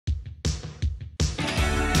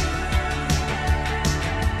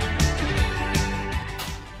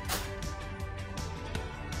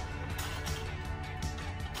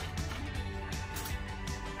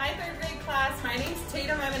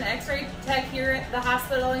here at the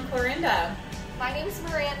hospital in Clarinda. My name is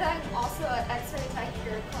Miranda. I'm also an X-ray tech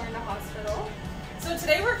here at Clarinda Hospital. So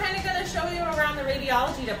today we're kind of going to show you around the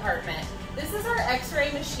radiology department. This is our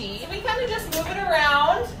X-ray machine. We kind of just move it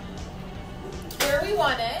around where we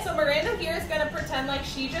want it. So Miranda here is going to pretend like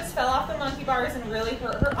she just fell off the monkey bars and really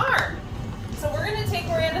hurt her arm. So we're going to take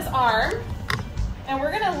Miranda's arm and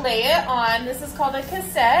we're going to lay it on, this is called a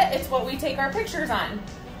cassette. It's what we take our pictures on.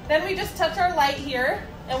 Then we just touch our light here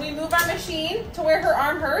and we move our machine to where her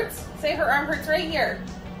arm hurts. Say her arm hurts right here.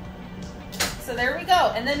 So there we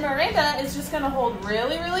go. And then Miranda is just going to hold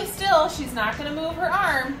really, really still. She's not going to move her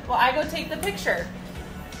arm while I go take the picture.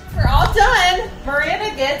 We're all done.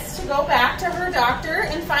 Miranda gets to go back to her doctor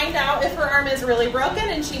and find out if her arm is really broken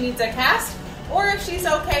and she needs a cast, or if she's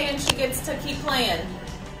okay and she gets to keep playing.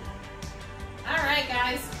 All right,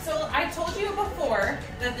 guys. So I told you before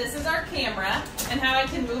that this is our camera and how I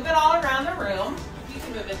can move it all around the room. You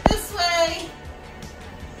can move it this way.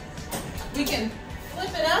 We can flip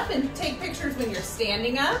it up and take pictures when you're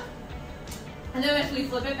standing up. And then if we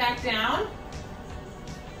flip it back down,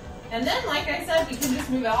 and then like I said, we can just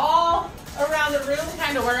move it all around the room,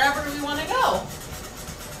 kind of wherever we want to go.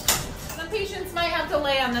 Some patients might have to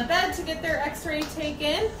lay on the bed to get their x-ray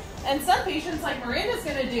taken, and some patients, like Miranda's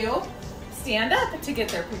going to do, stand up to get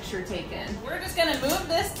their picture taken. We're just going to move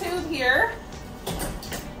this tube here,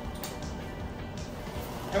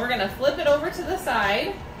 and we're going to flip it over to the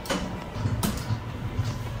side.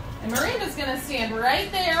 And Miranda's going to stand right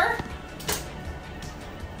there,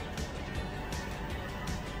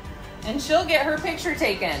 and she'll get her picture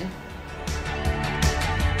taken.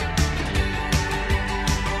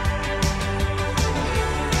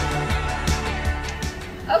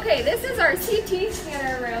 Okay, this is our CT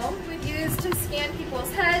scanner room. We've used to scan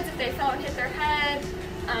people's heads if they fell and hit their head,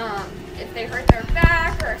 if they hurt their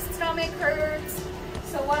back or stomach hurts.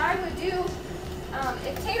 So what I would do,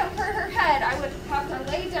 if Tatum hurt her head, I would have her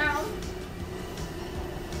lay down,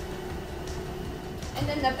 and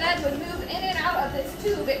then the bed would move in and out of this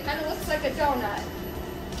tube. It kind of looks like a donut.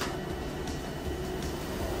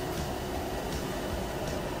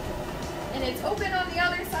 And it's open on the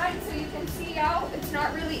other side so you can see out. It's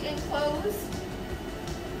not really enclosed.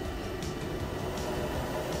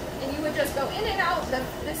 And you would just go in and out.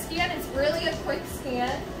 The scan is really a quick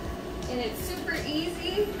scan. And it's super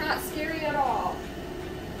easy, not scary at all.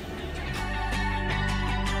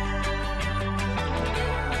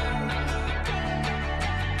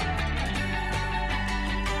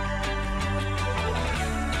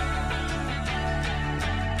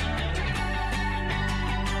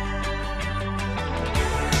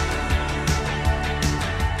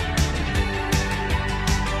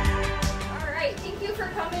 Alright, thank you for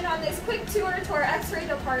coming on this quick tour to our X-ray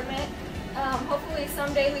department. Hopefully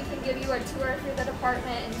someday we can give you a tour through the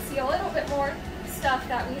department and see a little bit more stuff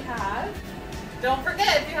that we have. Don't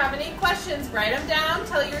forget, if you have any questions, write them down,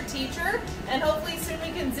 tell your teacher, and hopefully soon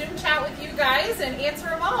we can Zoom chat with you guys and answer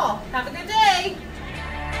them all. Have a good day.